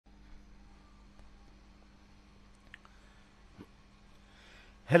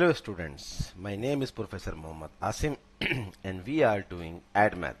Hello students, my name is Professor Muhammad Asim and we are doing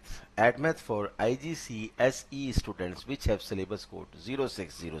ADMath. ADMath for IGCSE students which have syllabus code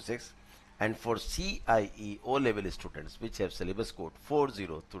 0606 and for CIE O-level students which have syllabus code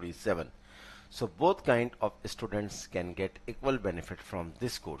 4037. So both kind of students can get equal benefit from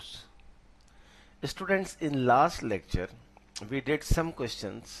this course. Students, in last lecture we did some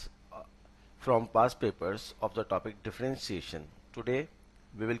questions from past papers of the topic differentiation. Today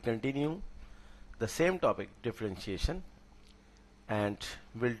we will continue the same topic differentiation and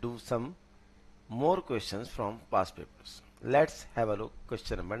we'll do some more questions from past papers. Let's have a look.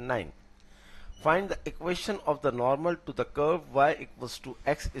 Question number 9. Find the equation of the normal to the curve y equals to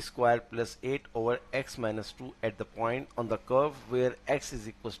x squared plus 8 over x minus 2 at the point on the curve where x is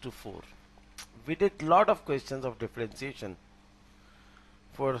equals to 4. We did lot of questions of differentiation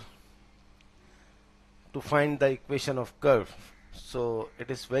for to find the equation of curve. So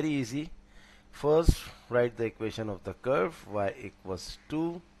it is very easy. First write the equation of the curve y equals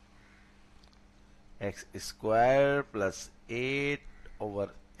to x square plus 8 over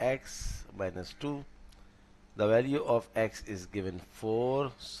x minus 2. The value of x is given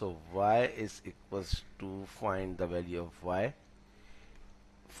 4, so y is equals to, find the value of y,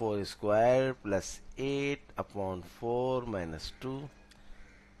 4 square plus 8 upon 4 minus 2.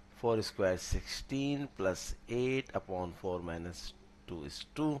 4 square 16 plus 8 upon 4 minus 2 is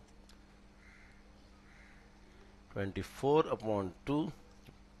 2. 24 upon 2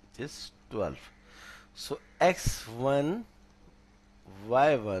 which is 12. So x1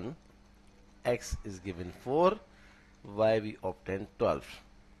 y1 x is given 4, y we obtain 12.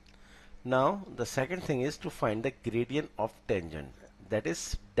 Now the second thing is to find the gradient of tangent, that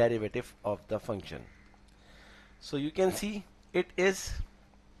is derivative of the function. So you can see it is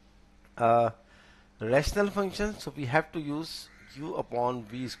a rational function, so we have to use u upon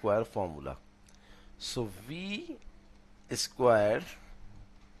v square formula. So v square,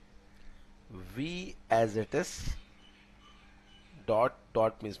 v as it is, dot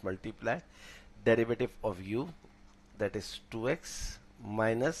dot means multiply, derivative of u, that is 2x,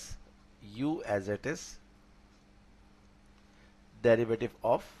 minus u as it is, derivative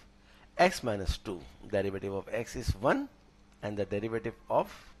of x minus 2. Derivative of x is 1 and the derivative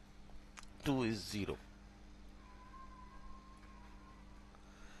of 2 is 0.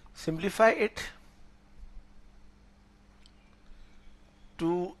 Simplify it.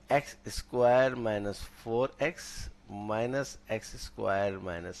 2x square minus 4x minus x square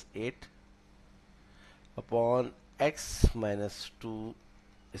minus 8 upon x minus 2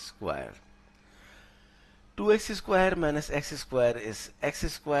 square. 2x square minus x square is x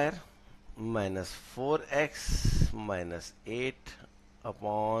square minus 4x minus 8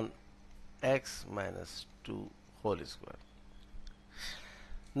 upon x minus 2 whole square.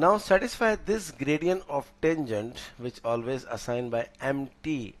 Now satisfy this gradient of tangent, which always assigned by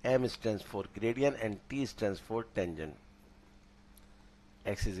mt. M stands for gradient and t stands for tangent.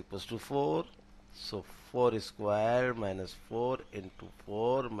 X is equals to 4, so 4 square minus 4 into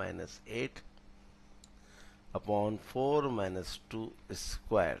 4 minus 8 upon 4 minus 2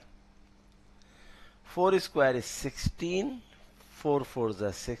 square. 4 square is 16, 4 4s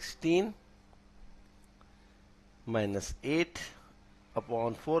are 16 minus 8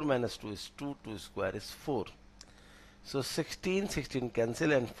 upon 4 minus 2 is 2, 2 square is 4. So 16, 16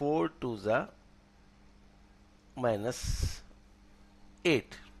 cancel and 4 2s are minus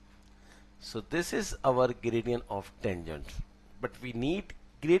 8. So this is our gradient of tangent, but we need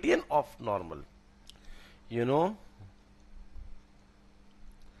gradient of normal. You know,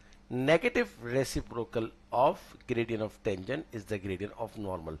 negative reciprocal of gradient of tangent is the gradient of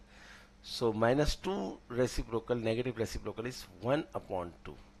normal. So minus 2 reciprocal, negative reciprocal is 1 upon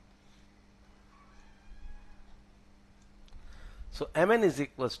 2. So mn is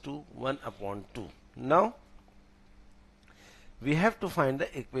equals to 1 upon 2. Now we have to find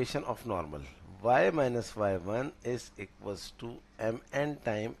the equation of normal. Y minus y1 is equals to mn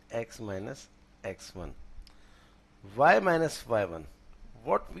times x minus x1. Y minus y1,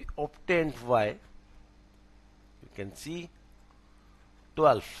 what we obtained y, you can see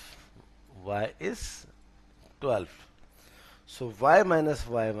 12. Y is 12. So y minus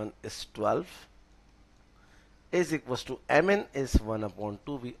y1 is 12 is equals to mn is 1 upon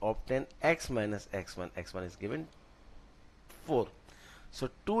 2. We obtain x minus x1. x1 is given 4. So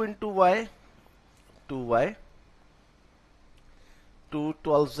 2 into y, 2y, 2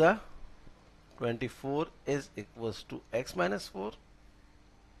 12s are 24 is equals to x minus 4.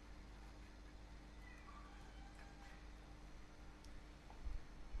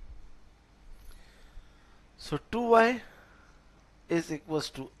 So 2y is equals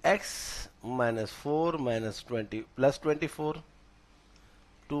to x minus 4 minus 20 plus 24.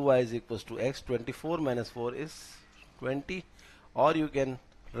 2y is equals to x. 24 minus 4 is 20, or you can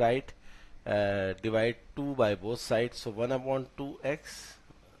write divide 2 by both sides. So 1 upon 2x,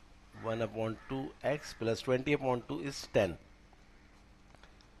 1 upon 2x plus 20 upon 2 is 10.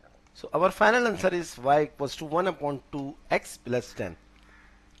 So our final answer is y equals to 1 upon 2x plus 10.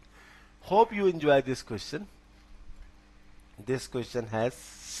 Hope you enjoy this question. This question has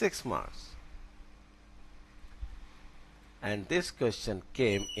 6 marks. And this question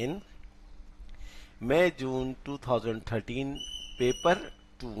came in May-June 2013 paper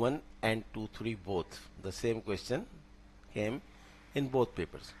 2-1 and 2-3 both. The same question came in both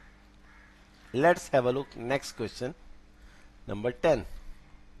papers. Let's have a look. Next question, number 10.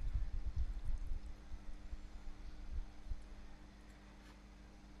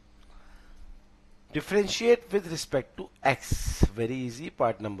 Differentiate with respect to x. Very easy.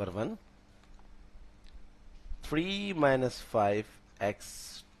 Part number 1. 3 minus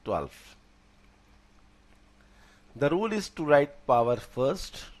 5x 12. The rule is to write power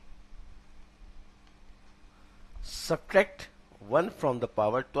first. Subtract 1 from the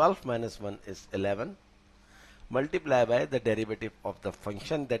power. 12 minus 1 is 11. Multiply by the derivative of the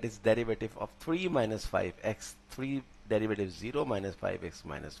function, that is derivative of 3 minus 5x. 3 derivative 0 minus 5x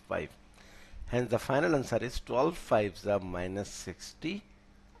minus 5. Hence the final answer is 12 5s are minus 60.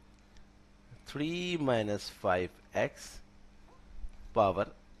 3 minus 5x power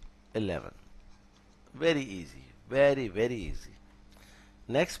 11. Very easy. Very, very easy.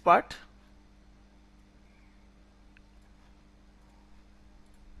 Next part.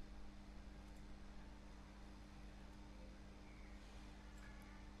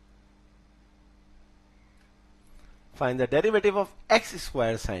 Find the derivative of x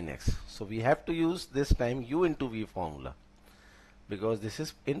square sin x. So we have to use this time u into v formula, because this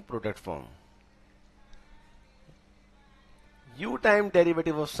is in product form. U time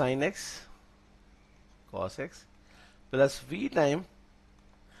derivative of sin x cos x plus v time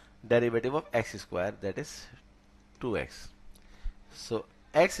derivative of x square, that is 2x. So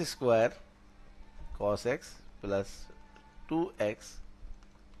x square cos x plus 2x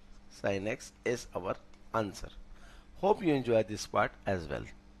sin x is our answer. Hope you enjoy this part as well.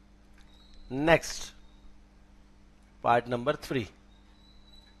 Next, part number 3.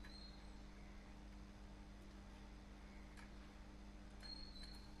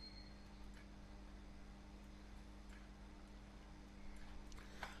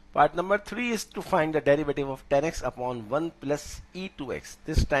 Part number 3 is to find the derivative of 10x upon 1 plus e2x.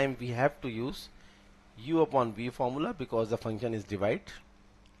 This time we have to use u upon v formula because the function is divide.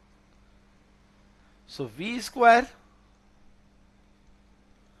 So v square,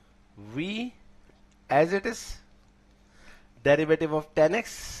 v as it is, derivative of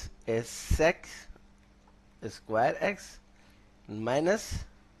 10x is sec square x minus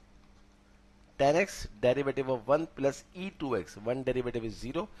 10x derivative of 1 plus e2x. 1 derivative is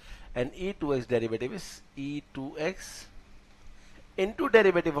 0 and e2x derivative is e2x into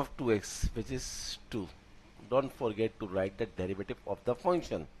derivative of 2x, which is 2. Don't forget to write the derivative of the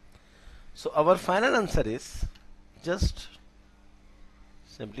function. So our final answer is, just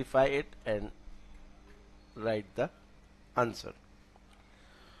simplify it and write the answer.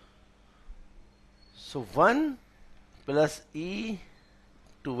 So 1 plus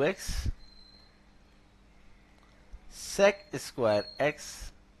e2x sec square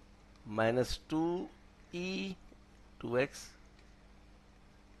x minus 2 e2x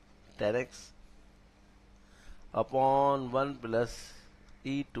 10x upon 1 plus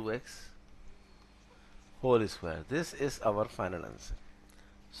e2x whole square. This is our final answer.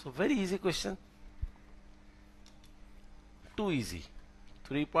 So very easy question. Too easy.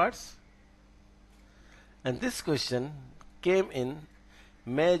 3 parts. And this question came in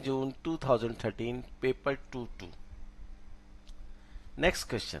May-June 2013 paper 2-2. Next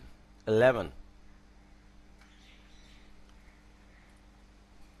question, 11.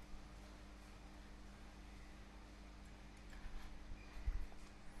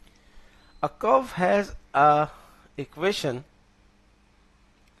 A curve has a equation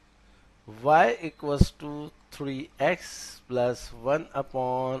y equals to 3x plus 1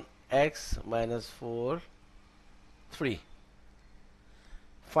 upon x minus 4 3.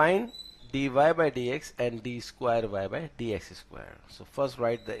 Find dy by dx and d square y by dx square. So first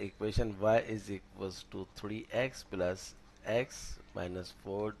write the equation y is equals to 3x plus x minus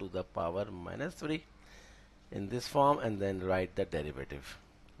 4 to the power minus 3 in this form, and then write the derivative.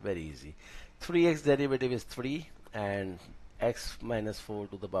 Very easy. 3x derivative is 3 and x minus 4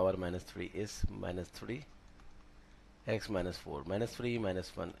 to the power minus 3 is minus 3. x minus 4. Minus 3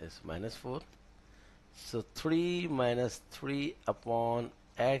 minus 1 is minus 4. So 3 minus 3 upon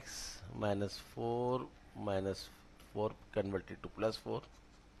x minus 4 minus 4 converted to plus 4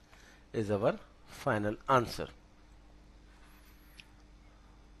 is our final answer.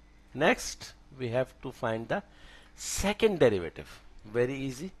 Next, we have to find the second derivative. Very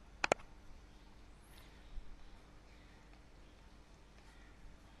easy.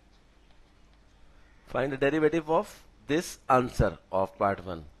 Find the derivative of this answer of part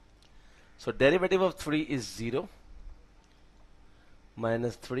 1. So derivative of 3 is 0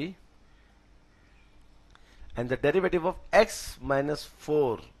 minus 3, and the derivative of x minus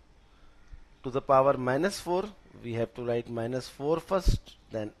 4 to the power minus 4, we have to write minus 4 first,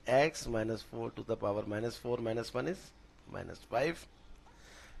 then x minus 4 to the power minus 4 minus 1 is minus 5.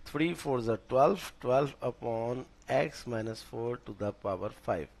 3 4s are 12, 12 upon x minus 4 to the power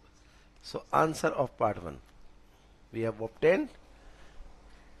 5. So answer of part 1, we have obtained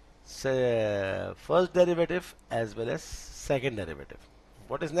first derivative as well as second derivative.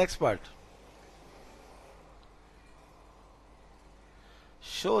 What is next part?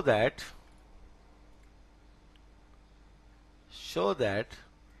 Show that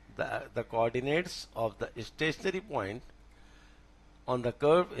the coordinates of the stationary point on the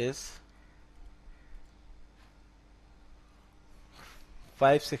curve is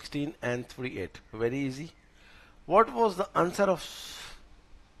 5, 16 and 3, 8. Very easy. What was the answer of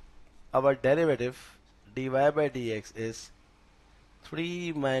our derivative dy by dx is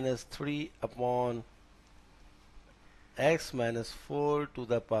 3 minus 3 upon x minus 4 to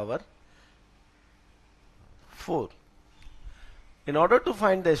the power 4. In order to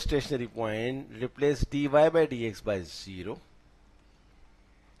find the stationary point, replace dy by dx by 0.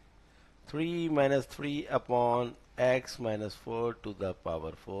 3 minus 3 upon x minus 4 to the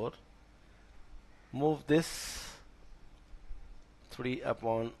power 4. Move this 3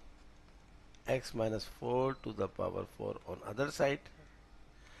 upon x minus 4 to the power 4 on other side.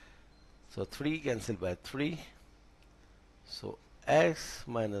 So 3 cancel by 3. So x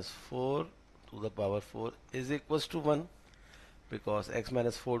minus 4 to the power 4 is equals to 1, because x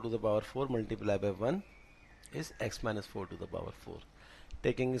minus 4 to the power 4 multiplied by 1 is x minus 4 to the power 4.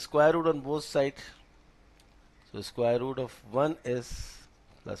 Taking square root on both sides, so square root of 1 is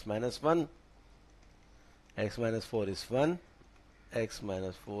plus minus 1, x minus 4 is 1, x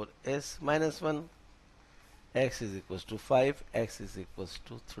minus 4 is minus 1, x is equals to 5, x is equals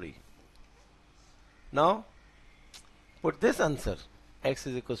to 3. Now put this answer, x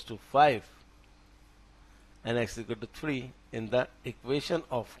is equals to 5 and x is equal to 3, in the equation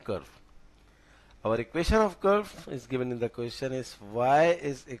of curve. Our equation of curve is given in the question is y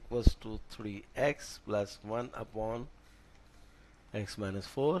is equals to 3x plus 1 upon x minus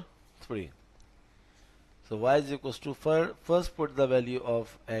 4, 3. So y is equals to, first put the value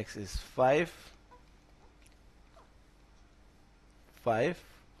of x is 5, 5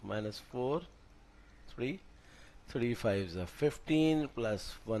 minus 4, 3. 3 5s are 15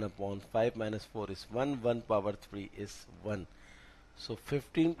 plus 1 upon 5 minus 4 is 1. 1 power 3 is 1. So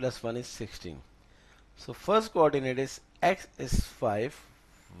 15 plus 1 is 16. So first coordinate is x is 5,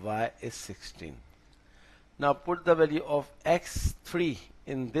 y is 16. Now put the value of x3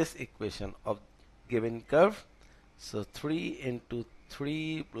 in this equation of given curve. So 3 into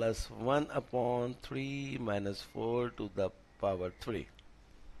 3 plus 1 upon 3 minus 4 to the power 3.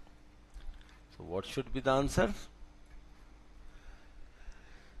 So what should be the answer?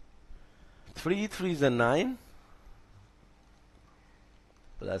 3 3s are 9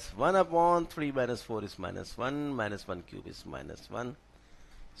 plus 1 upon 3 minus 4 is minus 1, minus 1 cube is minus 1.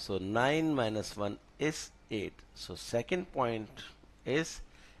 So 9 minus 1 is 8. So second point is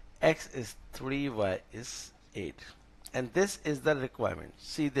x is 3, y is 8. And this is the requirement.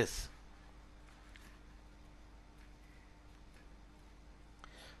 See this.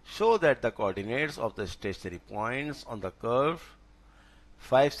 Show that the coordinates of the stationary points on the curve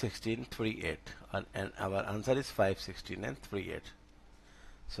 5, 16, 3, 8. And our answer is 5, 16 and 3, 8.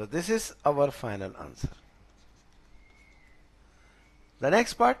 So this is our final answer. The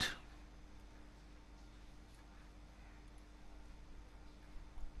next part,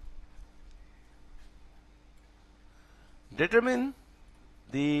 determine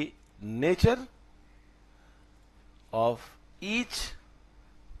the nature of each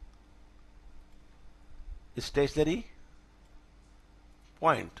stationary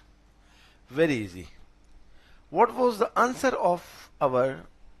point. Very easy. What was the answer of our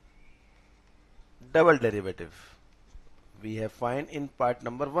double derivative? We have find in part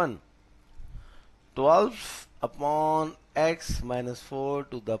number 1, 12 upon x minus 4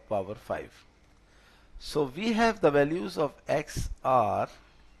 to the power 5. So we have the values of x are,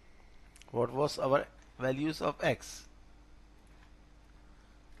 what was our values of x?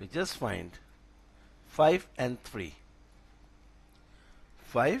 We just find 5 and 3.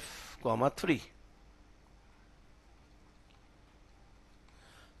 5 comma 3.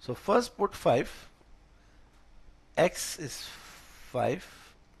 So first put 5. X is 5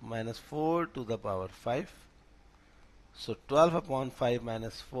 minus 4 to the power 5. So 12 upon 5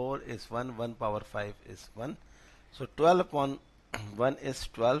 minus 4 is 1. 1 power 5 is 1. So 12 upon 1 is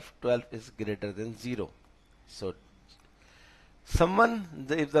 12. 12 is greater than 0. So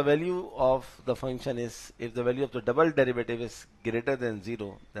if the value of the function is, if the value of the double derivative is greater than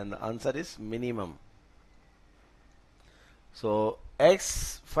 0, then the answer is minimum. So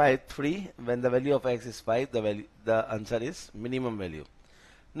x 5 3, when the value of x is 5, the answer is minimum value.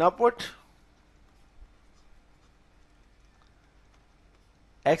 Now put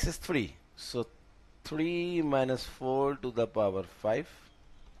x is 3, so 3 minus 4 to the power 5.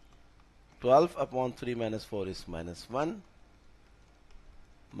 12 upon 3 minus 4 is minus 1.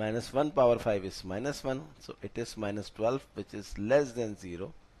 Minus 1 power 5 is minus 1, so it is minus 12, which is less than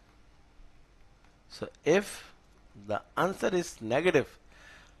 0. So if the answer is negative,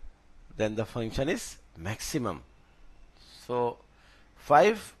 then the function is maximum. So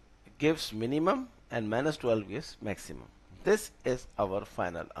 5 gives minimum and minus 12 gives maximum. This is our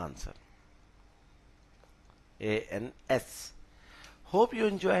final answer, A and S. Hope you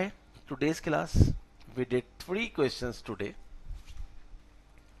enjoy today's class. We did 3 questions today.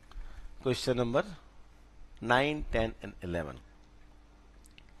 Question number 9, 10 and 11.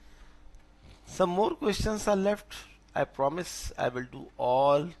 Some more questions are left. I promise I will do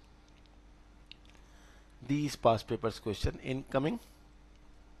all these past papers question in coming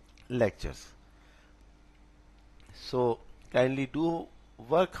lectures. So kindly do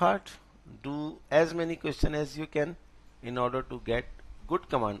work hard, do as many questions as you can in order to get good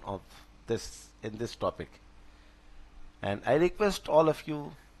command of this in this topic. And I request all of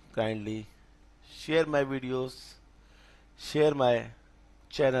you, kindly share my videos, share my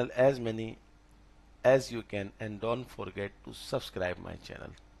channel as many as you can, and don't forget to subscribe my channel.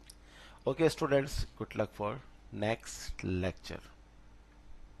 Okay students, good luck for next lecture.